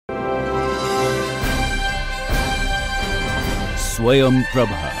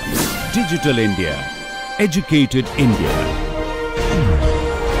SwayamPrabha. Digital India. Educated India.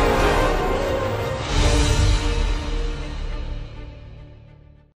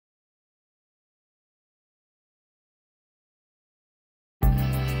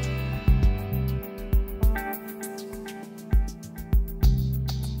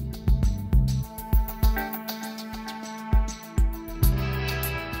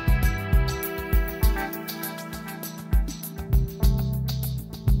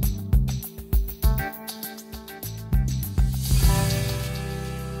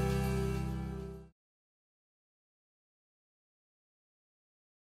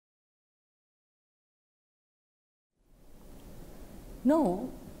 Now,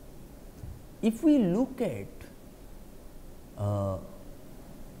 if we look at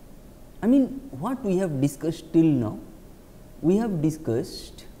what we have discussed till now, we have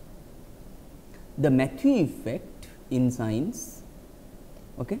discussed the Matthew effect in science.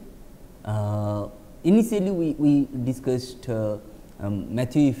 Okay. Initially, we discussed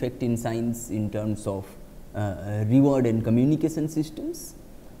Matthew effect in science in terms of reward and communication systems,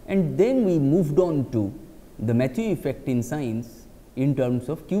 and then we moved on to the Matthew effect in science in terms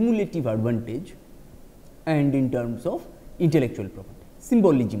of cumulative advantage and in terms of intellectual property,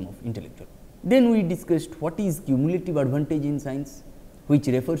 symbolism of intellectual. Then we discussed what is cumulative advantage in science, which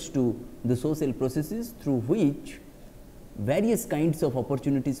refers to the social processes through which various kinds of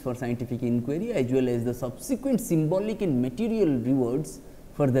opportunities for scientific inquiry as well as the subsequent symbolic and material rewards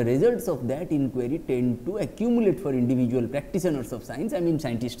for the results of that inquiry tend to accumulate for individual practitioners of science,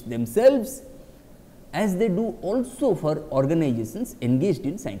 scientists themselves, as they do also for organizations engaged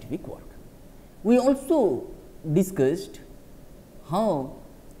in scientific work. We also discussed how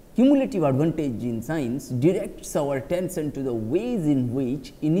cumulative advantage in science directs our attention to the ways in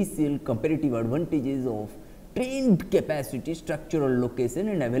which initial comparative advantages of trained capacity, structural location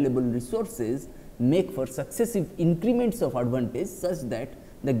and available resources make for successive increments of advantage, such that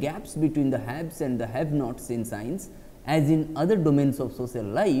the gaps between the haves and the have-nots in science, as in other domains of social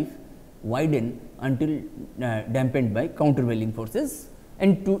life, widen until dampened by countervailing forces.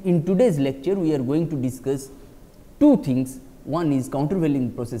 And in today's lecture, we are going to discuss two things. One is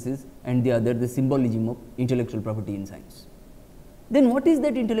countervailing processes and the other the symbolism of intellectual property in science. Then what is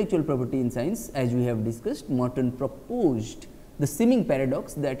that intellectual property in science? As we have discussed, Morton proposed the seeming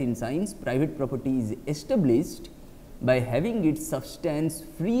paradox that in science private property is established by having its substance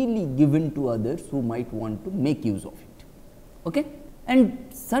freely given to others who might want to make use of it. Okay? And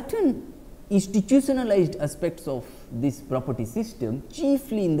certain institutionalized aspects of this property system,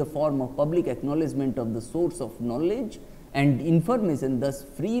 chiefly in the form of public acknowledgement of the source of knowledge and information thus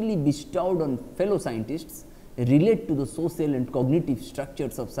freely bestowed on fellow scientists, relate to the social and cognitive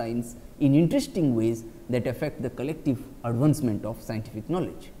structures of science in interesting ways that affect the collective advancement of scientific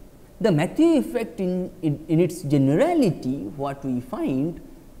knowledge. The Matthew effect in its generality, what we find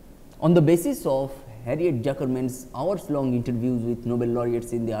on the basis of Harriet Zuckerman's hours-long interviews with Nobel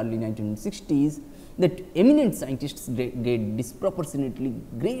laureates in the early 1960s, that eminent scientists get disproportionately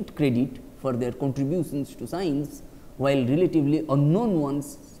great credit for their contributions to science, while relatively unknown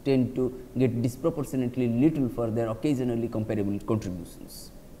ones tend to get disproportionately little for their occasionally comparable contributions.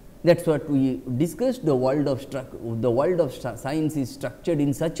 That is what we discussed. The world of science is structured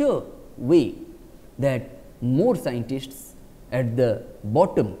in such a way that more scientists at the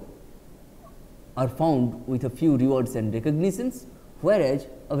bottom are found with a few rewards and recognitions, whereas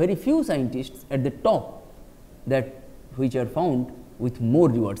a very few scientists at the top which are found with more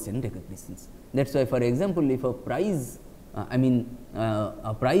rewards and recognitions. That is why, for example, if a prize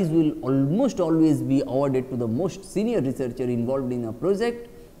a prize will almost always be awarded to the most senior researcher involved in a project,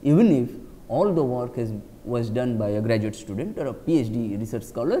 even if all the work was done by a graduate student or a PhD research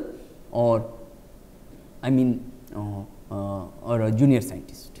scholar, or or a junior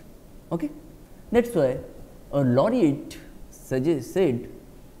scientist. Okay? That is why a laureate said,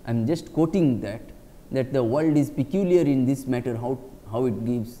 I am just quoting that the world is peculiar in this matter, how it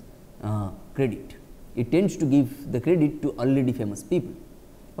gives credit. It tends to give the credit to already famous people.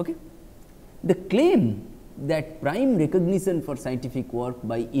 Okay? The claim that prime recognition for scientific work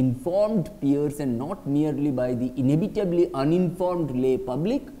by informed peers and not merely by the inevitably uninformed lay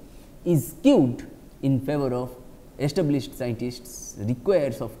public is skewed in favor of established scientists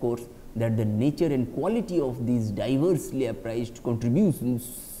requires, of course, that the nature and quality of these diversely appraised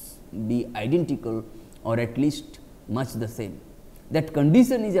contributions be identical or at least much the same. That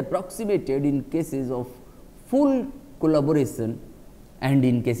condition is approximated in cases of full collaboration and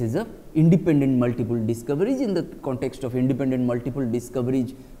in cases of independent multiple discoveries. In the context of independent multiple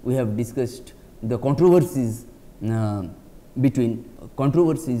discoveries, we have discussed the controversies between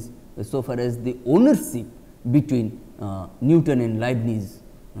controversies so far as the ownership between Newton and Leibniz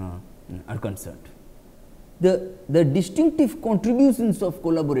are concerned. The distinctive contributions of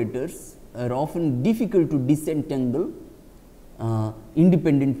collaborators are often difficult to disentangle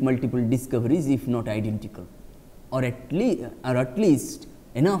independent multiple discoveries if not identical, or at least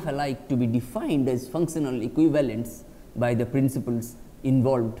enough alike to be defined as functional equivalents by the principles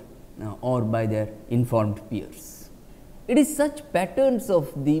involved or by their informed peers. It is such patterns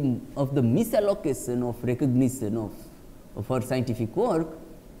of the misallocation of recognition of our scientific work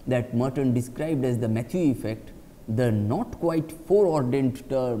that Merton described as the Matthew effect. The not quite foreordained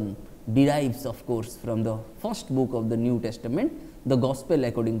term derives of course from the first book of the New Testament, the Gospel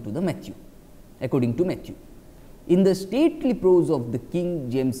according to Matthew. In the stately prose of the King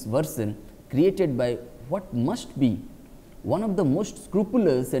James Version, created by what must be one of the most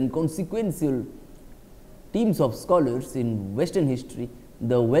scrupulous and consequential teams of scholars in Western history,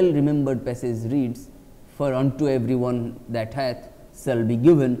 the well remembered passage reads, "For unto everyone that hath shall be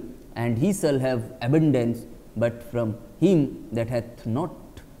given, and he shall have abundance, but from him that hath not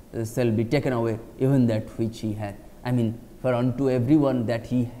shall be taken away even that which he hath." I mean, for unto everyone that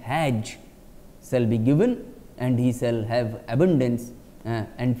he has shall be given, and he shall have abundance,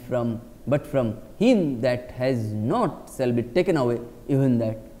 but from him that has not shall be taken away even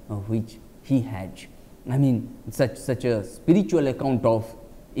that which he has. I mean, such a spiritual account of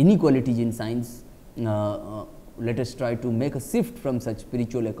inequalities in science. Let us try to make a shift from such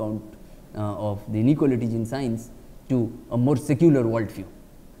spiritual account of the inequalities in science to a more secular worldview.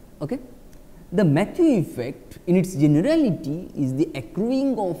 Okay? The Matthew effect in its generality is the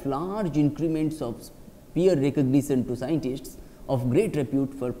accruing of large increments of peer recognition to scientists of great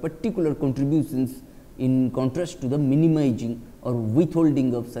repute for particular contributions, in contrast to the minimizing or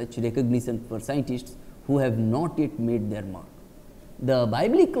withholding of such recognition for scientists who have not yet made their mark. The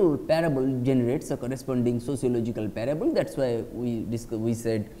biblical parable generates a corresponding sociological parable. That is why we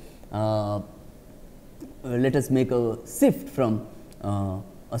said let us make a shift from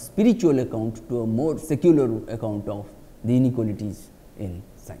a spiritual account to a more secular account of the inequalities in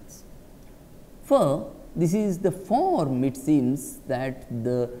science. For this is the form, it seems, that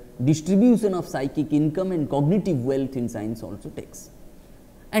the distribution of psychic income and cognitive wealth in science also takes.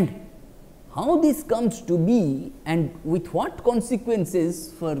 And how this comes to be and with what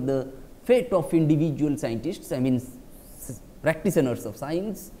consequences for the fate of individual scientists, I mean practitioners of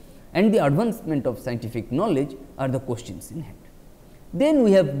science, and the advancement of scientific knowledge are the questions in hand. Then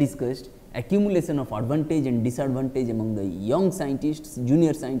we have discussed accumulation of advantage and disadvantage among the young scientists,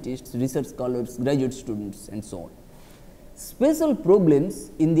 junior scientists, research scholars, graduate students, and so on. Special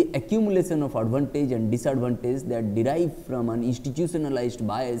problems in the accumulation of advantage and disadvantage that derive from an institutionalized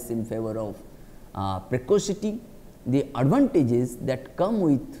bias in favor of precocity, the advantages that come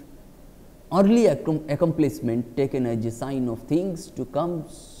with early accomplishment taken as a sign of things to come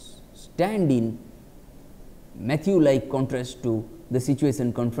stand in Matthew-like contrast to the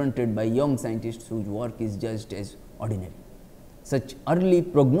situation confronted by young scientists whose work is judged as ordinary. Such early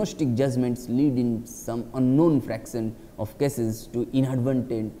prognostic judgments lead in some unknown fraction of cases to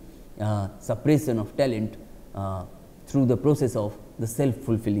inadvertent suppression of talent through the process of the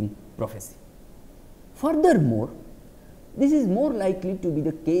self-fulfilling prophecy. Furthermore, this is more likely to be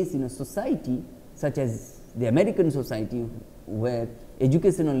the case in a society such as the American society, where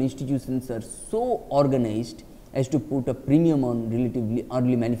educational institutions are so organized as to put a premium on relatively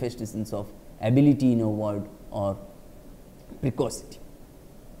early manifestations of ability in a word, or precocity,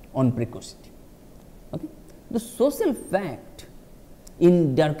 Okay? The social fact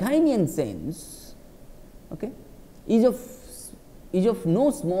in Durkheimian sense, okay, is of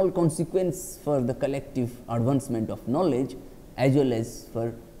no small consequence for the collective advancement of knowledge as well as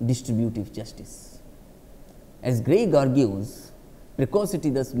for distributive justice. As Gregg argues, precocity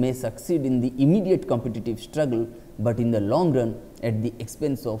thus may succeed in the immediate competitive struggle, but in the long run at the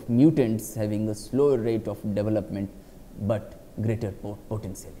expense of mutants having a slower rate of development, but greater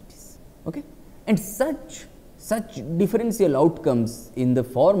potentialities. Okay? And such differential outcomes in the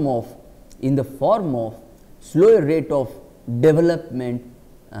form of slower rate of development,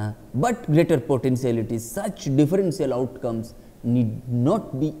 but greater potentialities, such differential outcomes need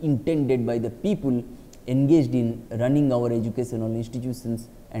not be intended by the people engaged in running our educational institutions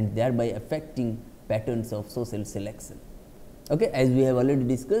and thereby affecting patterns of social selection. Okay? As we have already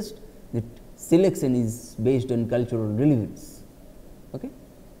discussed, that selection is based on cultural relevance, okay?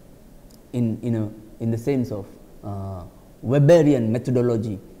 in the sense of Weberian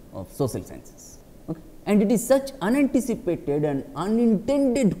methodology of social sciences. Okay? And it is such unanticipated and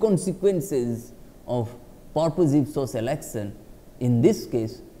unintended consequences of purposive social action, in this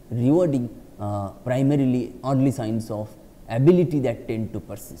case rewarding primarily early signs of ability that tend to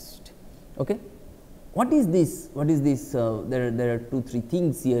persist. Okay. What is this? What is this? There are 2-3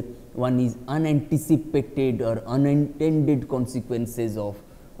 things here. One is unanticipated or unintended consequences of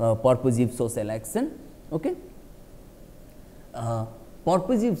purposive social action. Okay.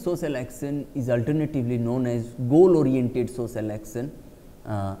 Purposive social action is alternatively known as goal oriented social action.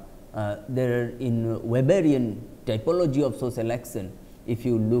 There are in Weberian typology of social action, if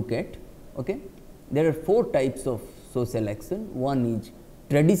you look at, okay, there are 4 types of social action. One is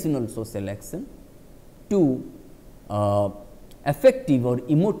traditional social action, 2 affective or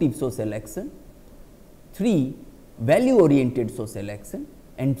emotive social action, 3 value oriented social action,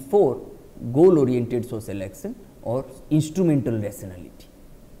 and 4 goal oriented social action or instrumental rationality.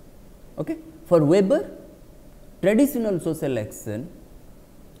 Okay. For Weber, traditional social action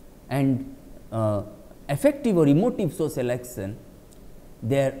and affective or emotive social action,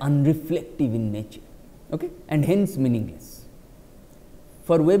 they are unreflective in nature, okay, and hence meaningless.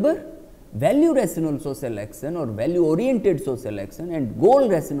 For Weber, value rational social action or value oriented social action and goal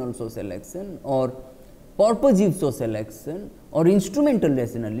rational social action or purposive social action or instrumental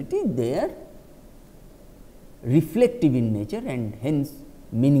rationality, they are reflective in nature and hence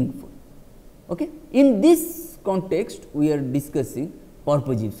meaningful. Okay. In this context, we are discussing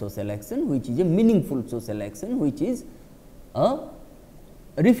purposive social action, which is a meaningful social action, which is a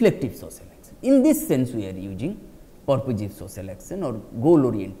reflective social action. In this sense, we are using purposive social action or goal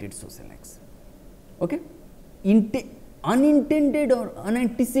oriented social action. Okay. Unintended or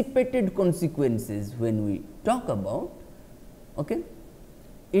unanticipated consequences, when we talk about, okay,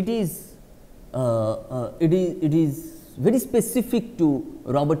 it is very specific to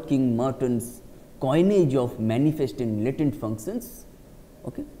Robert King Merton's coinage of manifest and latent functions,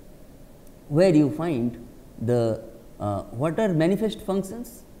 okay, where you find the what are manifest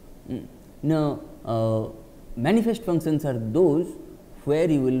functions? Now, manifest functions are those where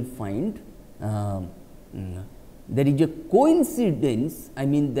you will find there is a coincidence, I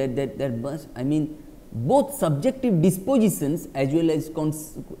mean both subjective dispositions as well as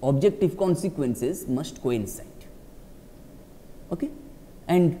objective consequences must coincide. Okay.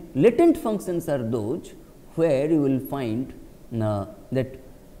 And latent functions are those where you will find that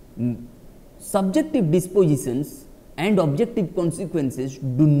subjective dispositions and objective consequences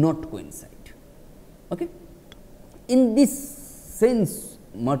do not coincide. Okay. In this sense,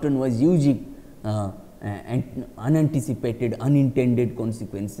 Merton was using unanticipated, unintended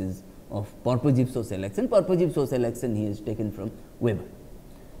consequences of purposive social action. Purposive social action he has taken from Weber,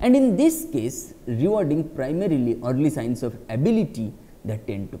 and in this case rewarding primarily early signs of ability that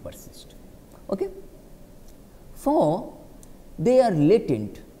tend to persist. Okay. For they are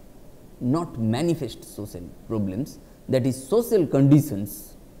latent, not manifest social problems, that is social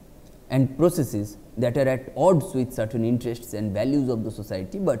conditions and processes that are at odds with certain interests and values of the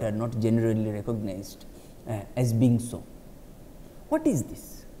society, but are not generally recognized as being so. What is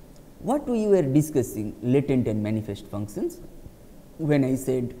this? What we were discussing, latent and manifest functions, when I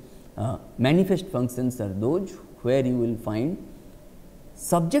said manifest functions are those where you will find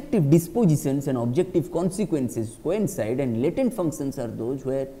subjective dispositions and objective consequences coincide, and latent functions are those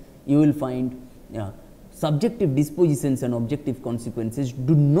where you will find subjective dispositions and objective consequences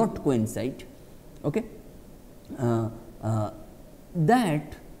do not coincide. Okay.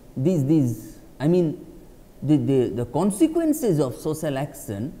 That these I mean the consequences of social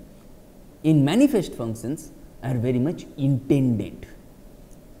action in manifest functions are very much intended,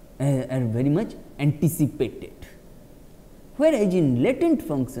 are very much anticipated, whereas in latent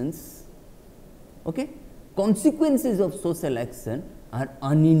functions, okay, consequences of social action are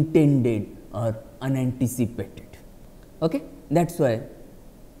unintended or unanticipated. Okay. That is why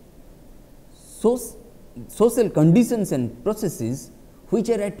social conditions and processes which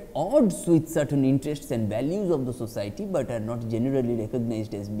are at odds with certain interests and values of the society, but are not generally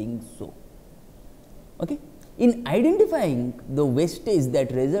recognized as being so. Okay. In identifying the wastage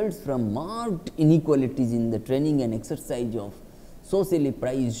that results from marked inequalities in the training and exercise of socially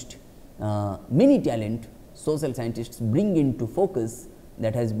prized many talent, social scientists bring into focus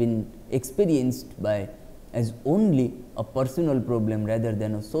that has been experienced by as only a personal problem rather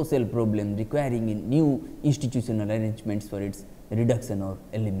than a social problem requiring new institutional arrangements for its reduction or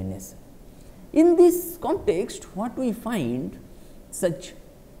elimination. In this context, what we find, such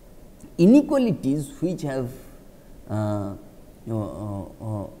inequalities which have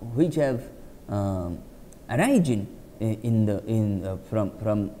arisen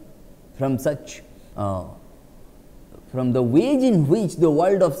from such from the ways in which the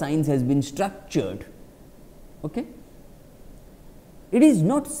world of science has been structured, Okay? It is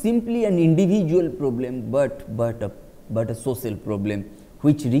not simply an individual problem, but a social problem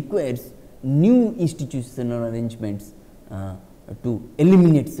which requires new institutional arrangements to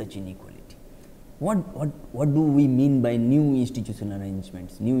eliminate such inequality. What do we mean by new institutional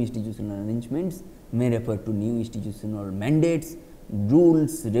arrangements? New institutional arrangements may refer to new institutional mandates,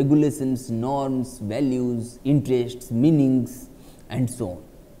 rules, regulations, norms, values, interests, meanings, and so on.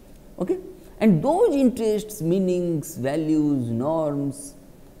 Okay? And those interests, meanings, values, norms,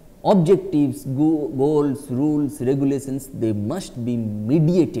 objectives, goals, rules, regulations, they must be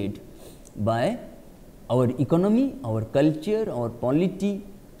mediated by our economy, our culture, our polity,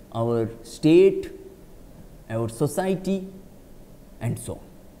 our state, our society, and so on.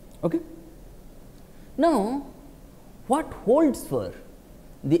 Okay? Now, what holds for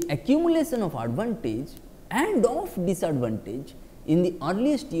the accumulation of advantage and of disadvantage in the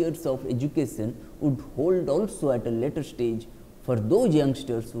earliest years of education would hold also at a later stage for those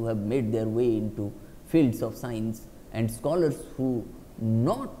youngsters who have made their way into fields of science, and scholars who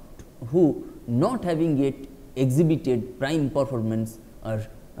not having yet exhibited prime performance are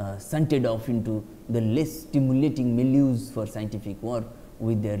shunted off into the less stimulating milieus for scientific work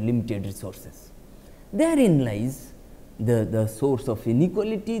with their limited resources. Therein lies the source of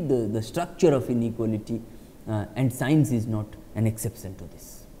inequality, the structure of inequality, and science is not an exception to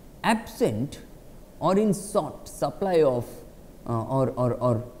this. Absent or in short supply of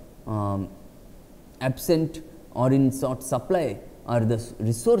absent or in short supply are the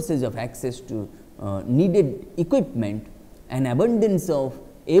resources of access to needed equipment, an abundance of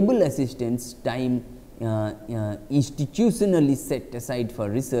able assistants, time institutionally set aside for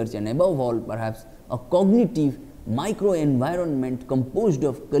research, and above all perhaps a cognitive micro environment composed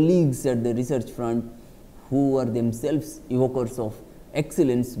of colleagues at the research front who are themselves evokers of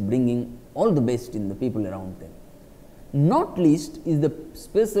excellence, bringing all the best in the people around them. Not least is the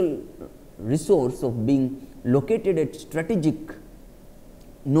special resource of being located at strategic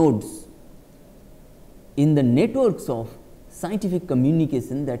nodes in the networks of scientific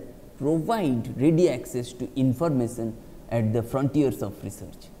communication that provide ready access to information at the frontiers of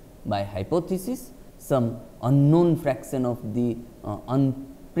research. By hypothesis, some unknown fraction of the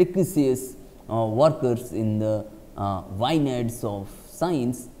unprecocious workers in the vineyards of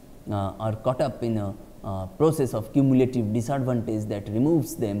science are caught up in a process of cumulative disadvantage that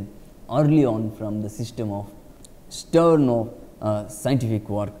removes them early on from the system of stern of scientific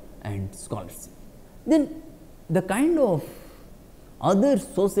work and scholarship. Then the kind of other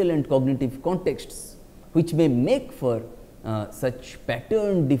social and cognitive contexts which may make for such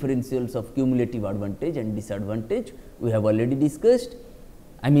pattern differentials of cumulative advantage and disadvantage we have already discussed.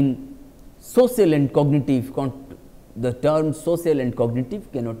 I mean, social and cognitive, the terms social and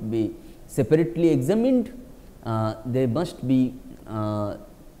cognitive cannot be separately examined, they must be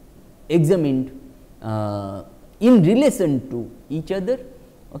examined in relation to each other.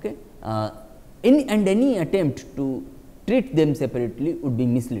 Okay? Any attempt to treat them separately would be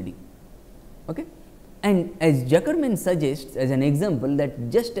misleading. Okay? And as Zuckerman suggests as an example, that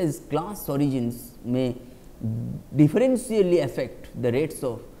just as class origins may differentially affect the rates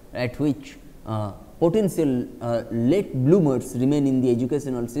at which potential late bloomers remain in the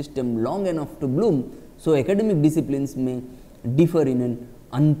educational system long enough to bloom, so academic disciplines may differ in an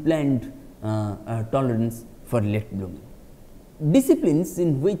unplanned tolerance for late blooming. Disciplines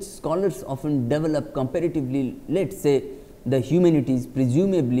in which scholars often develop comparatively late, say the humanities,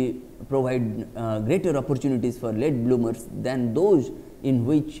 presumably provide greater opportunities for late bloomers than those in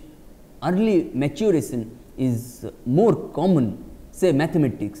which early maturation is more common, say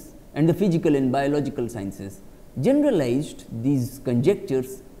mathematics and the physical and biological sciences. Generalized, these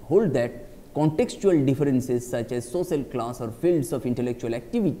conjectures hold that contextual differences such as social class or fields of intellectual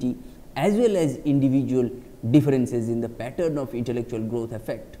activity, as well as individual differences in the pattern of intellectual growth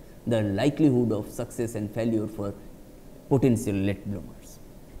affect the likelihood of success and failure for potential late bloomers.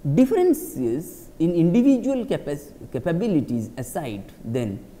 Differences in individual capabilities aside,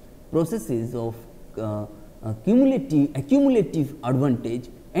 then processes of accumulative advantage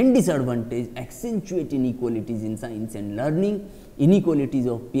and disadvantage accentuate inequalities in science and learning, inequalities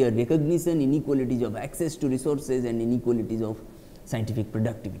of peer recognition, inequalities of access to resources, and inequalities of scientific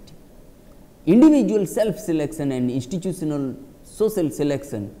productivity. Individual self-selection and institutional social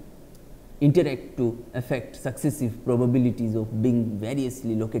selection interact to affect successive probabilities of being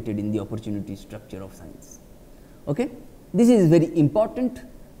variously located in the opportunity structure of science. Okay? This is very important.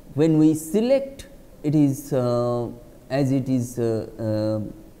 When we select, it is as it is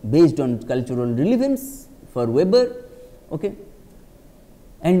based on cultural relevance for Weber, okay?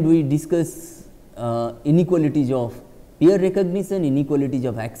 And we discuss inequalities of peer recognition, inequalities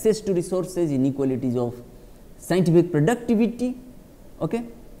of access to resources, inequalities of scientific productivity. Okay?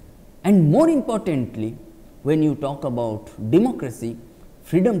 And more importantly, when you talk about democracy,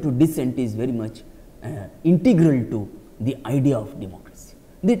 freedom to dissent is very much integral to the idea of democracy.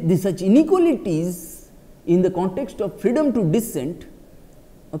 Such inequalities in the context of freedom to dissent,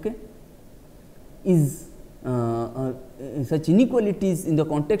 okay, is such inequalities in the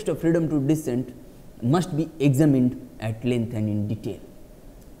context of freedom to dissent must be examined at length and in detail.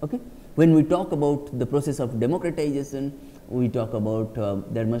 Okay? When we talk about the process of democratization, we talk about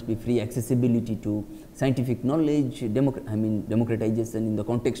there must be free accessibility to scientific knowledge, democratization in the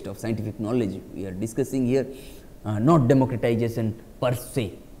context of scientific knowledge we are discussing here, not democratization per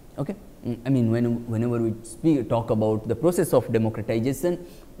se. Okay? Whenever we talk about the process of democratization,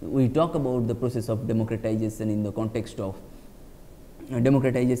 we talk about the process of democratization in the context of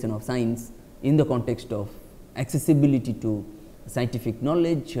democratization of science, in the context of accessibility to scientific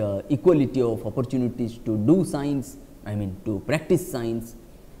knowledge, equality of opportunities to do science, to practice science.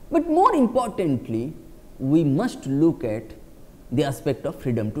 But more importantly, we must look at the aspect of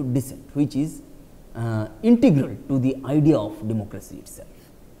freedom to dissent, which is integral to the idea of democracy itself.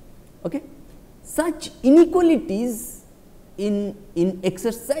 Okay? Such inequalities in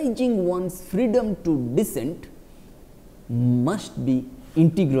exercising one's freedom to dissent must be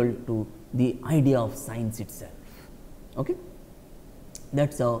integral to the idea of science itself. Okay?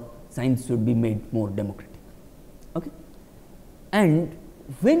 That is how science should be made more democratic. Okay? And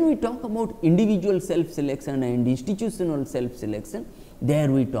when we talk about individual self-selection and institutional self-selection,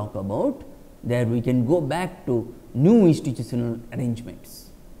 there we talk about, there we can go back to new institutional arrangements.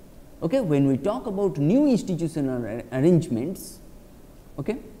 Okay? When we talk about new institutional arrangements,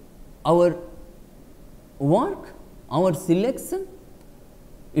 okay, our work, our selection,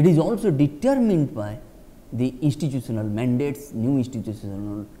 it is also determined by the institutional mandates, new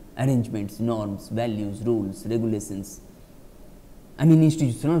institutional arrangements, norms, values, rules, regulations,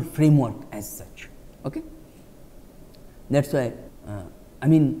 institutional framework as such. Okay? That is why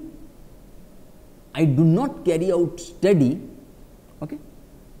I do not carry out study, okay,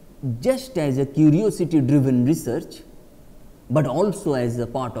 just as a curiosity driven research, but also as a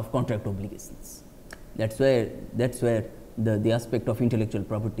part of contract obligations. That is where the aspect of intellectual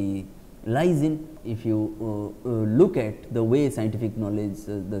property lies in. If you look at the way scientific knowledge,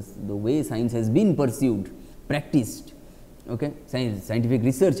 the way science has been pursued, practiced, okay, scientific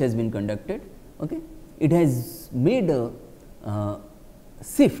research has been conducted, okay, it has made a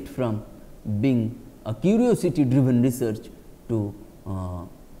shift from being a curiosity driven research to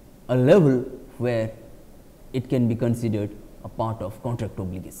a level where it can be considered a part of contract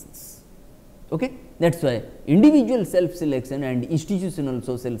obligations. Okay? That is why individual self-selection and institutional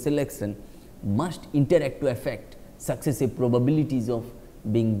social selection must interact to affect successive probabilities of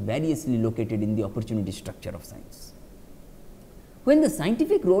being variously located in the opportunity structure of science. When the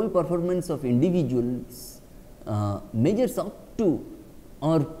scientific role performance of individuals measures up to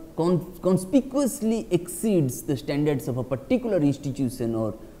or conspicuously exceeds the standards of a particular institution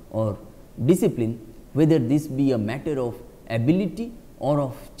or discipline, whether this be a matter of ability or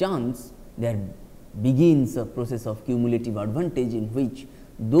of chance, there begins a process of cumulative advantage in which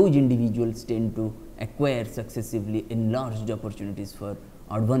those individuals tend to acquire successively enlarged opportunities for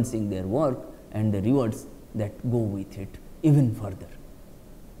advancing their work and the rewards that go with it even further.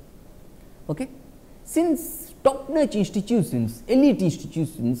 Okay? Since top-notch institutions, elite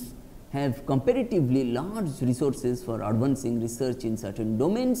institutions have comparatively large resources for advancing research in certain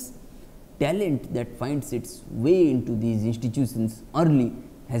domains, talent that finds its way into these institutions early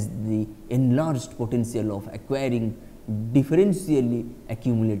has the enlarged potential of acquiring differentially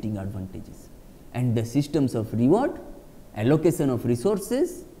accumulating advantages, and the systems of reward, allocation of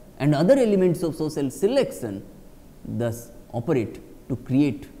resources and other elements of social selection thus operate to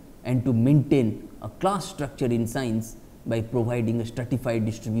create and to maintain a class structure in science by providing a stratified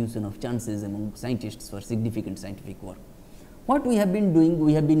distribution of chances among scientists for significant scientific work. What we have been doing,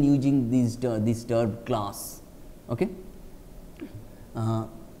 we have been using this term class. Okay?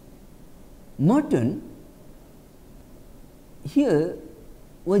 Merton here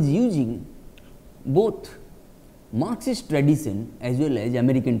was using both Marxist tradition as well as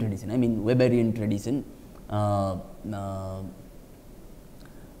American tradition, Weberian tradition.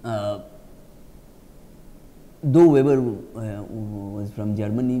 Though Weber was from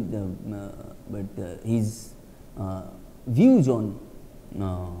Germany, but his views on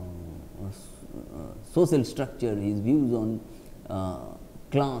social structure, his views on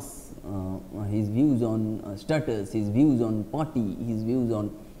class, his views on status, his views on party, his views on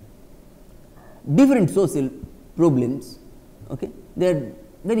different social problems. Okay. They are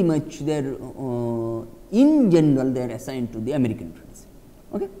very much, they are in general they are assigned to the American tradition.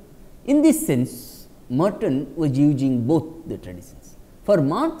 Okay. In this sense, Merton was using both the traditions. For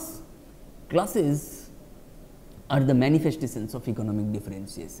Marx, classes are the manifestations of economic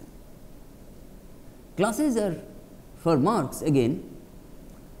differentiation. Classes are, for Marx again,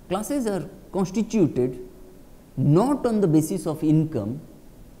 classes are constituted not on the basis of income,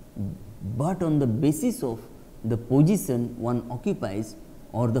 but on the basis of the position one occupies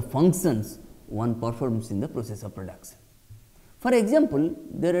or the functions one performs in the process of production. For example,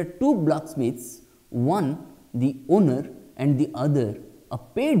 there are two blacksmiths, one the owner and the other a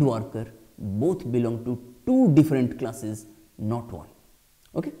paid worker, both belong to two different classes, not one.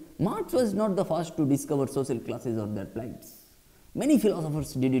 Okay. Marx was not the first to discover social classes or their plights. Many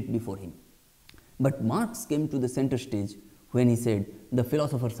philosophers did it before him. But Marx came to the center stage when he said the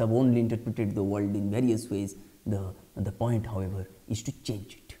philosophers have only interpreted the world in various ways. The point, however, is to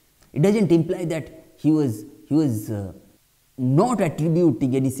change it. It does not imply that he was not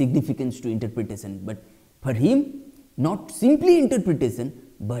attributing any significance to interpretation, but for him not simply interpretation,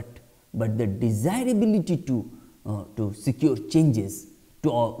 but the desirability to secure changes,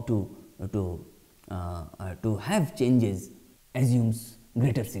 to have changes assumes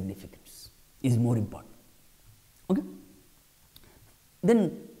greater significance, is more important. Okay.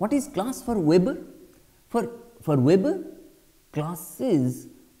 Then what is class for Weber? For Weber, classes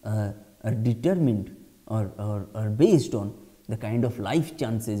are determined or are based on the kind of life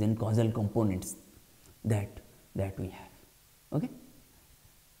chances and causal components that we have. Okay.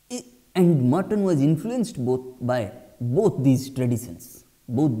 And Merton was influenced by both these traditions,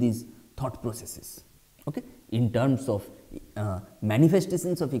 both these thought processes, okay, in terms of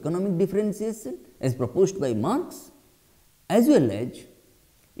manifestations of economic differentiation as proposed by Marx, as well as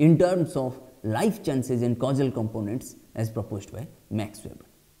in terms of life chances and causal components as proposed by Max Weber.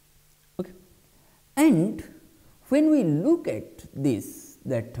 Okay. And when we look at this,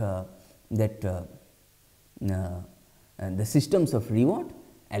 the systems of reward,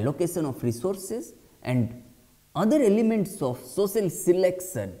 allocation of resources and other elements of social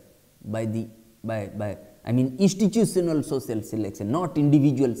selection by I mean institutional social selection, not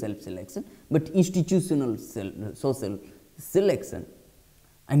individual self selection, but institutional social selection.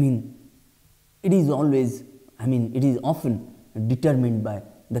 I mean, it is always, I mean, it is often determined by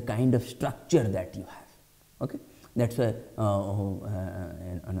the kind of structure that you have. Okay. That is why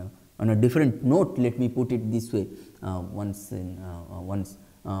on a different note, let me put it this way. Once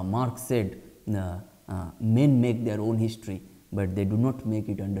Marx said, men make their own history, but they do not make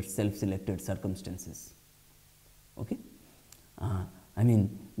it under self-selected circumstances. Okay. I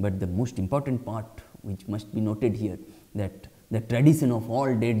mean, but the most important part which must be noted here, that the tradition of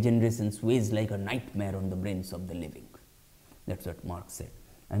all dead generations weighs like a nightmare on the brains of the living. That is what Marx said.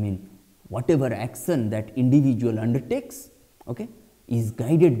 I mean, whatever action that individual undertakes, okay, is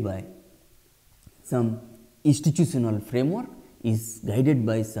guided by some institutional framework, is guided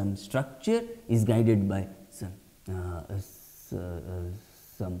by some structure, is guided by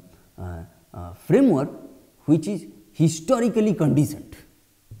some framework which is historically conditioned.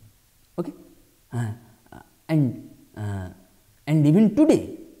 Okay. And even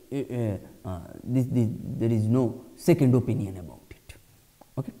today, there is no second opinion about it.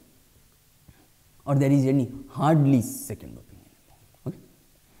 Okay. Or there is any hardly second opinion about it. Okay.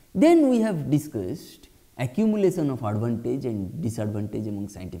 Then we have discussed accumulation of advantage and disadvantage among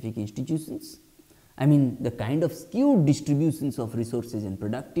scientific institutions. I mean, the kind of skewed distributions of resources and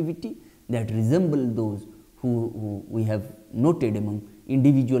productivity that resemble those who we have noted among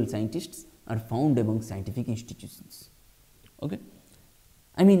individual scientists are found among scientific institutions. Okay.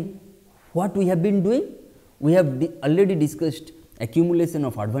 I mean, what we have been doing? We have already discussed accumulation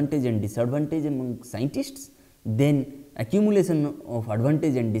of advantage and disadvantage among scientists, then accumulation of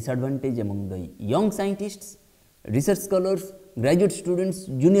advantage and disadvantage among the young scientists, research scholars, graduate students,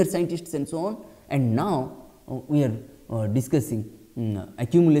 junior scientists and so on, and now we are discussing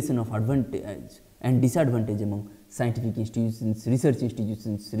accumulation of advantage and disadvantage among scientific institutions,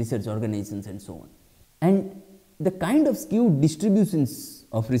 research organizations and so on. And the kind of skewed distributions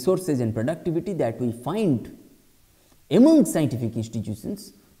of resources and productivity that we find among scientific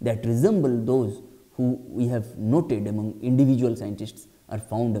institutions that resemble those who we have noted among individual scientists are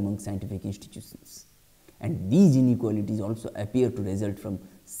found among scientific institutions. And these inequalities also appear to result from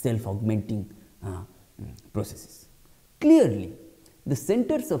self-augmenting processes. Clearly, the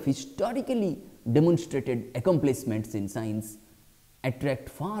centers of historically demonstrated accomplishments in science attract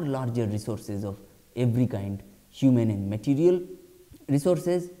far larger resources of every kind, human and material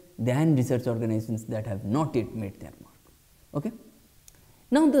resources, than research organizations that have not yet made their mark. Okay?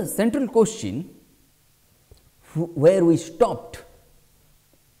 Now, the central question where we stopped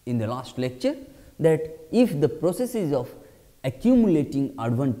in the last lecture, that if the processes of accumulating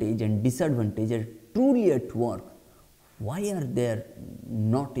advantage and disadvantage are truly at work, why are there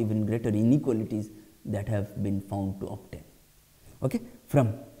not even greater inequalities that have been found to obtain? Okay.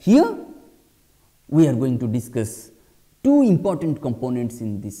 From here, we are going to discuss two important components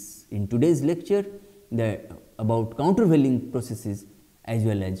in today's lecture, about countervailing processes as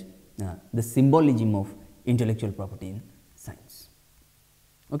well as the symbolism of intellectual property in science.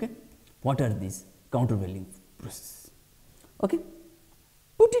 Okay. What are these countervailing processes? Okay.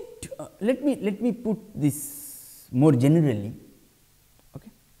 Let me put this more generally.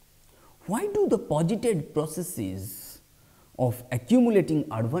 Okay. Why do the posited processes of accumulating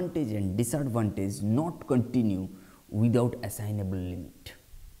advantage and disadvantage not continue without assignable limit?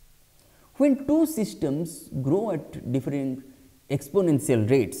 When two systems grow at different exponential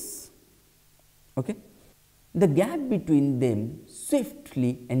rates, okay, the gap between them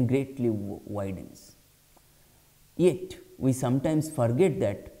swiftly and greatly widens. Yet, we sometimes forget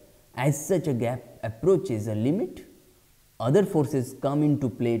that as such a gap approaches a limit, other forces come into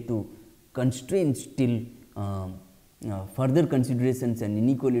play to constrain still further considerations and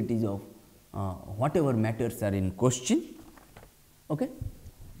inequalities of whatever matters are in question. Okay.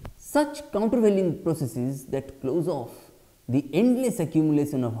 Such countervailing processes that close off the endless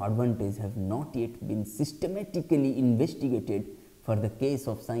accumulation of advantage have not yet been systematically investigated for the case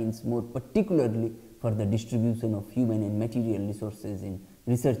of science, more particularly for the distribution of human and material resources in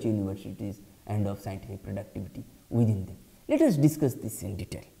research universities and of scientific productivity within them. Let us discuss this in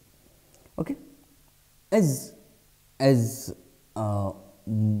detail. Okay. As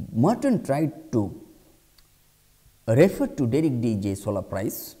Merton tried to refer to Derek D. J. Sola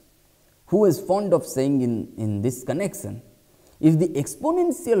Price, who was fond of saying in this connection, if the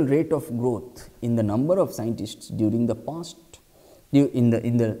exponential rate of growth in the number of scientists during the past in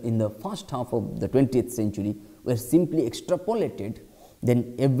the first half of the 20th century were simply extrapolated,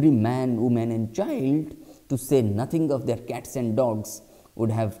 then every man, woman and child, to say nothing of their cats and dogs,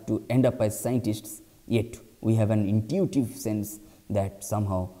 would have to end up as scientists, yet we have an intuitive sense that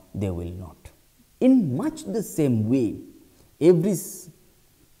somehow they will not. In much the same way, every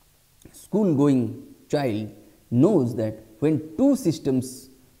school going child knows that when two systems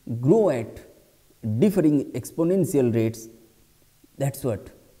grow at differing exponential rates, that is what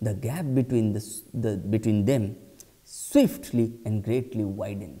the gap between between them swiftly and greatly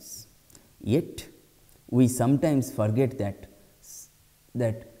widens. Yet, we sometimes forget that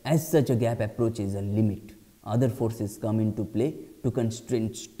as such a gap approaches a limit, other forces come into play to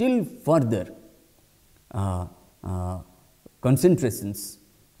constrain still further concentrations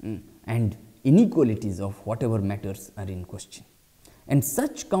and inequalities of whatever matters are in question. And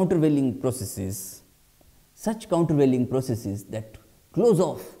such countervailing processes that close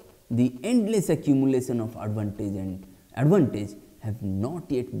off the endless accumulation of advantage have not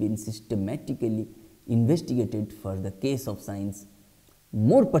yet been systematically investigated for the case of science,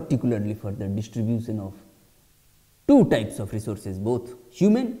 more particularly for the distribution of two types of resources, both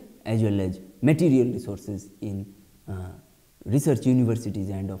human as well as material resources in research universities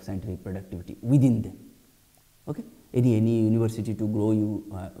and of scientific productivity within them. Okay? Any university to grow,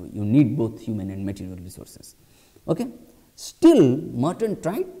 you need both human and material resources. Okay? Still, Merton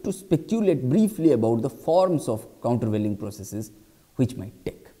tried to speculate briefly about the forms of countervailing processes which might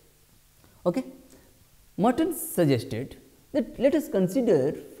take. Okay? Merton suggested that let us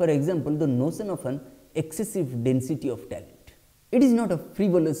consider, for example, the notion of an excessive density of talent. It is not a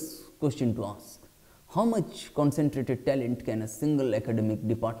frivolous question to ask. How much concentrated talent can a single academic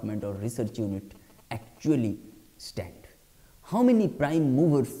department or research unit actually stand? How many prime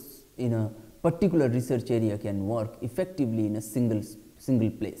movers in a particular research area can work effectively in a single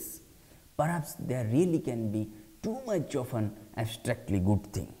place? Perhaps there really can be too much of an abstractly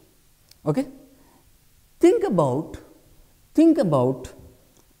good thing. Okay? Think a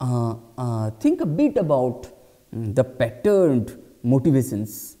bit about the patterned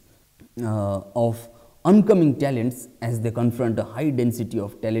motivations of oncoming talents as they confront a high density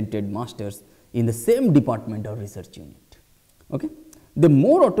of talented masters in the same department or research unit. Okay? The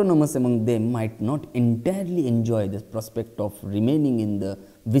more autonomous among them might not entirely enjoy the prospect of remaining in the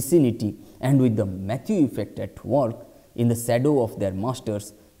vicinity and with the Matthew effect at work in the shadow of their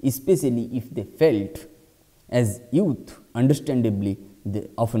masters, especially if they felt, as youth understandably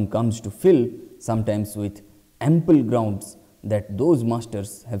often comes to fill, sometimes with ample grounds, that those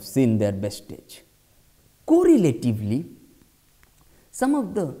masters have seen their best stage. Correlatively, some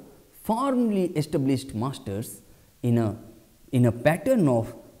of the firmly established masters in a pattern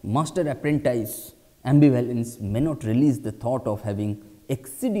of master apprentice ambivalence may not release the thought of having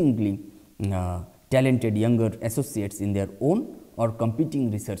exceedingly talented younger associates in their own or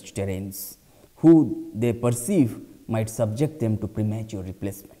competing research terrains, who they perceive might subject them to premature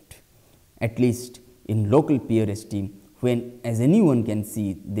replacement, at least in local peer esteem, when, as anyone can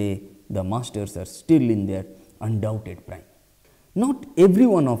see, the masters are still in their undoubted prime. Not every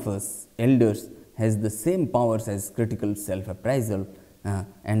one of us elders has the same powers as critical self-appraisal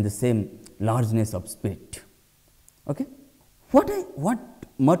and the same largeness of spirit. Okay? What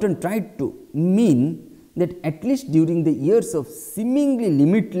Merton tried to mean that at least during the years of seemingly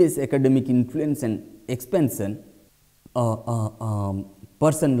limitless academic influence and expansion,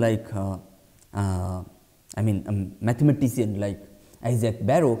 person like a mathematician like Isaac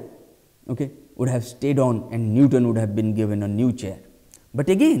Barrow, okay, would have stayed on and Newton would have been given a new chair. But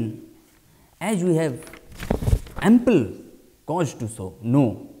again, as we have ample cause to so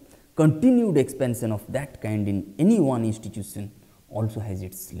know, continued expansion of that kind in any one institution also has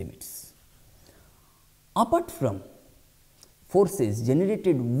its limits. Apart from forces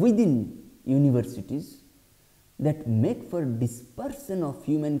generated within universities that make for dispersion of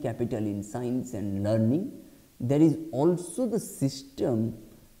human capital in science and learning, there is also the systemic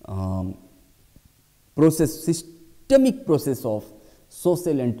process of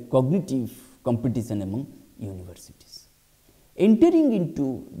social and cognitive competition among universities. Entering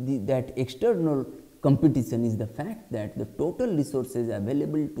into that external competition is the fact that the total resources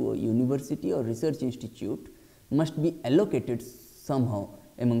available to a university or research institute must be allocated somehow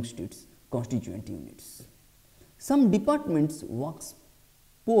amongst its constituent units. Some departments works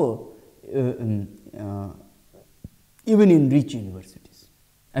poor even in rich universities,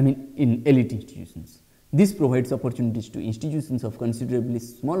 in elite institutions. This provides opportunities to institutions of considerably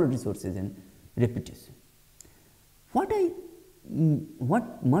smaller resources and reputation. What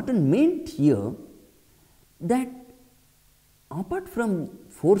Merton meant here, that apart from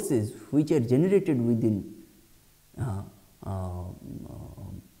forces which are generated within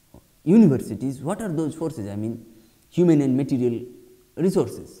universities, what are those forces? Human and material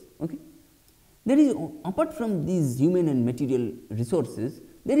resources. Okay? There is, apart from these human and material resources,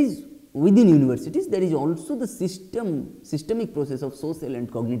 there is within universities, there is also the systemic process of social and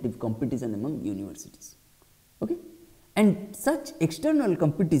cognitive competition among universities. Okay? And such external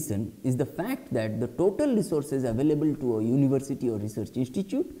competition is the fact that the total resources available to a university or research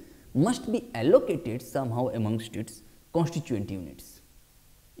institute must be allocated somehow amongst its constituent units.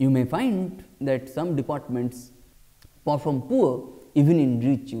 You may find that some departments perform poor even in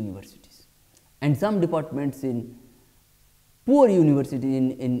rich universities, and some departments in poor universities,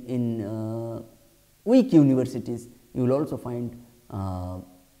 in weak universities, you will also find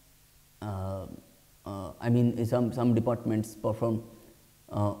some departments perform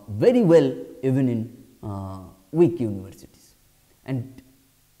very well even in weak universities. And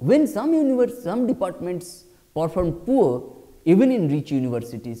when some departments perform poor even in rich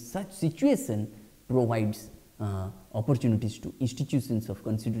universities, such situation provides opportunities to institutions of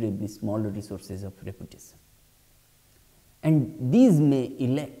considerably smaller resources of reputation. And these may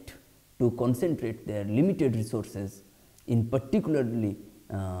elect to concentrate their limited resources in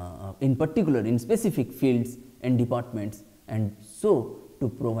in specific fields and departments, and so to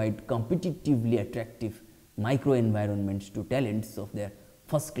provide competitively attractive microenvironments to talents of their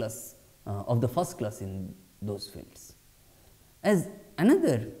first class in those fields. As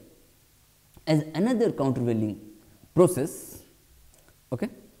another countervailing process, okay,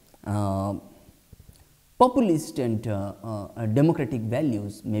 populist and democratic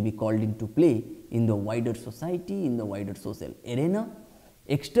values may be called into play in the wider society, in the wider social arena,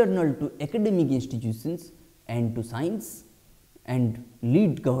 external to academic institutions and to science, and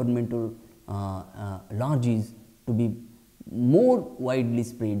lead governmental largesse to be more widely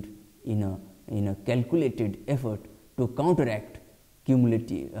spread in a calculated effort to counteract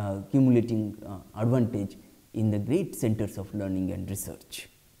accumulating advantage in the great centers of learning and research.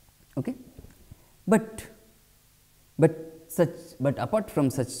 Okay? But apart from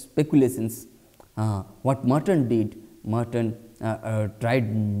such speculations, what Merton did, Merton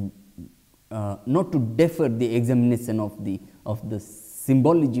tried not to defer the examination of the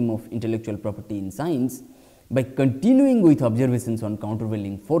symbolism of intellectual property in science by continuing with observations on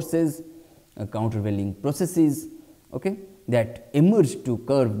countervailing forces, countervailing processes, okay, that emerge to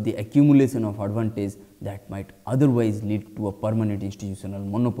curb the accumulation of advantage that might otherwise lead to a permanent institutional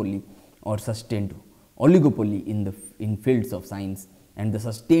monopoly or sustained oligopoly in fields of science, and the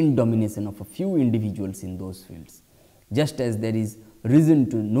sustained domination of a few individuals in those fields. Just as there is reason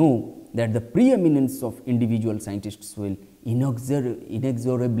to know that the preeminence of individual scientists will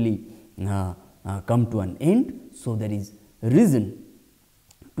inexorably come to an end. So, there is reason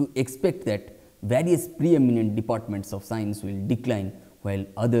to expect that various preeminent departments of science will decline while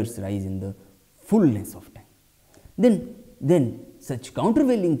others rise in the fullness of time. Then such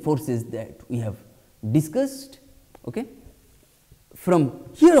countervailing forces that we have discussed, okay, from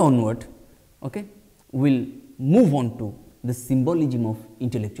here onward, okay, will move on to the symbolism of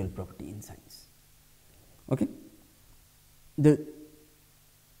intellectual property in science. Okay.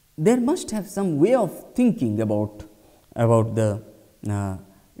 There must have some way of thinking about the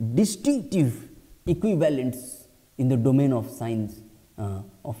distinctive equivalents in the domain of science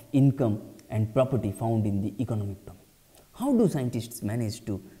of income and property found in the economic domain. How do scientists manage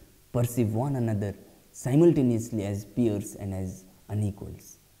to perceive one another simultaneously as peers and as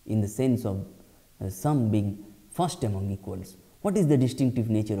unequals, in the sense of some being first among equals? What is the distinctive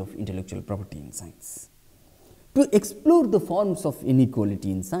nature of intellectual property in science? To explore the forms of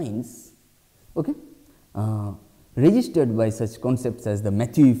inequality in science, okay, registered by such concepts as the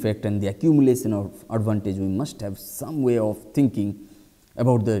Matthew effect and the accumulation of advantage, we must have some way of thinking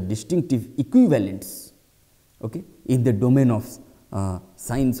about the distinctive equivalents, okay, in the domain of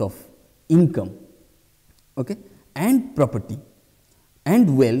science of income, okay, and property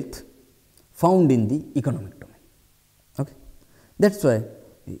and wealth found in the economic domain. Okay. That is why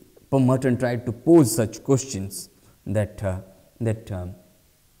Merton tried to pose such questions that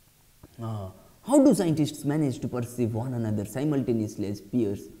how do scientists manage to perceive one another simultaneously as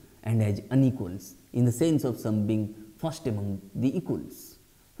peers and as unequals, in the sense of some being first among the equals?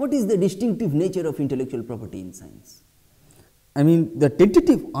 What is the distinctive nature of intellectual property in science? I mean, the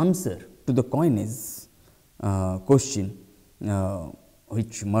tentative answer to the coinage question,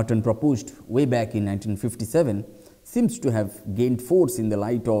 which Merton proposed way back in 1957, seems to have gained force in the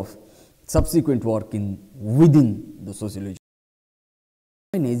light of subsequent work within the sociology.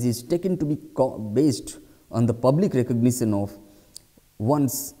 Coinage is taken to be based on the public recognition of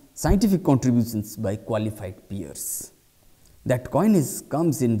one's scientific contributions by qualified peers. That coinage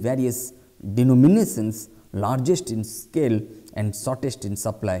comes in various denominations. Largest in scale and shortest in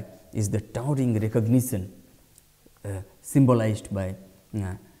supply is the towering recognition symbolized by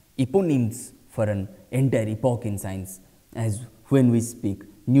eponyms for an entire epoch in science, as when we speak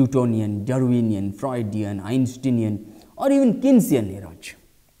Newtonian, Darwinian, Freudian, Einsteinian, or even Keynesian eras.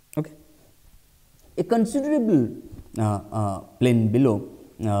 Okay. A considerable plane below,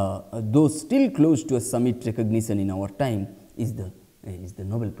 though still close to a summit recognition in our time, is the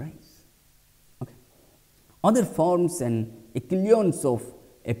Nobel Prize. Okay. Other forms and echelons of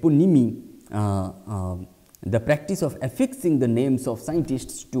eponymy, the practice of affixing the names of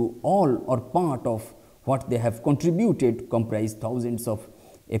scientists to all or part of what they have contributed, comprise thousands of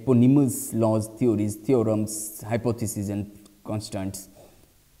eponymous laws, theories, theorems, hypotheses, and constants,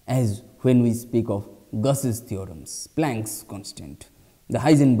 as when we speak of Gauss's theorems, Planck's constant, the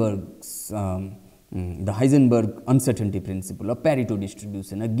Heisenberg uncertainty principle, a Pareto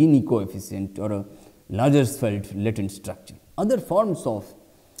distribution, a Gini coefficient, or a Lagersfeld latent structure. Other forms of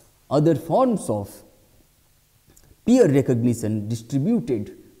peer recognition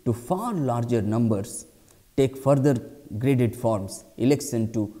distributed to far larger numbers take further graded forms: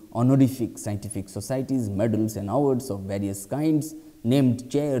 election to honorific scientific societies, medals and awards of various kinds, named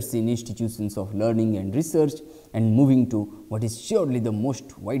chairs in institutions of learning and research, and moving to what is surely the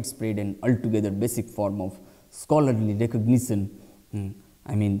most widespread and altogether basic form of scholarly recognition,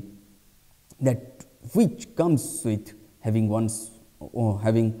 I mean, that which comes with having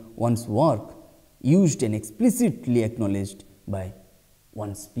one's work used and explicitly acknowledged by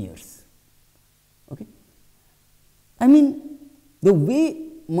one's peers. Okay. I mean, the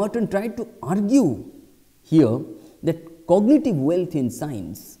way Merton tried to argue here that cognitive wealth in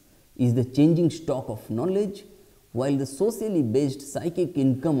science is the changing stock of knowledge, while the socially based psychic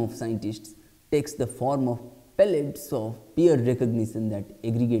income of scientists takes the form of pellets of peer recognition that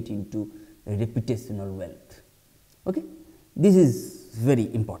aggregate into reputational wealth. Okay? This is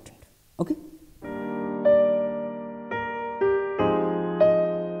very important. Okay?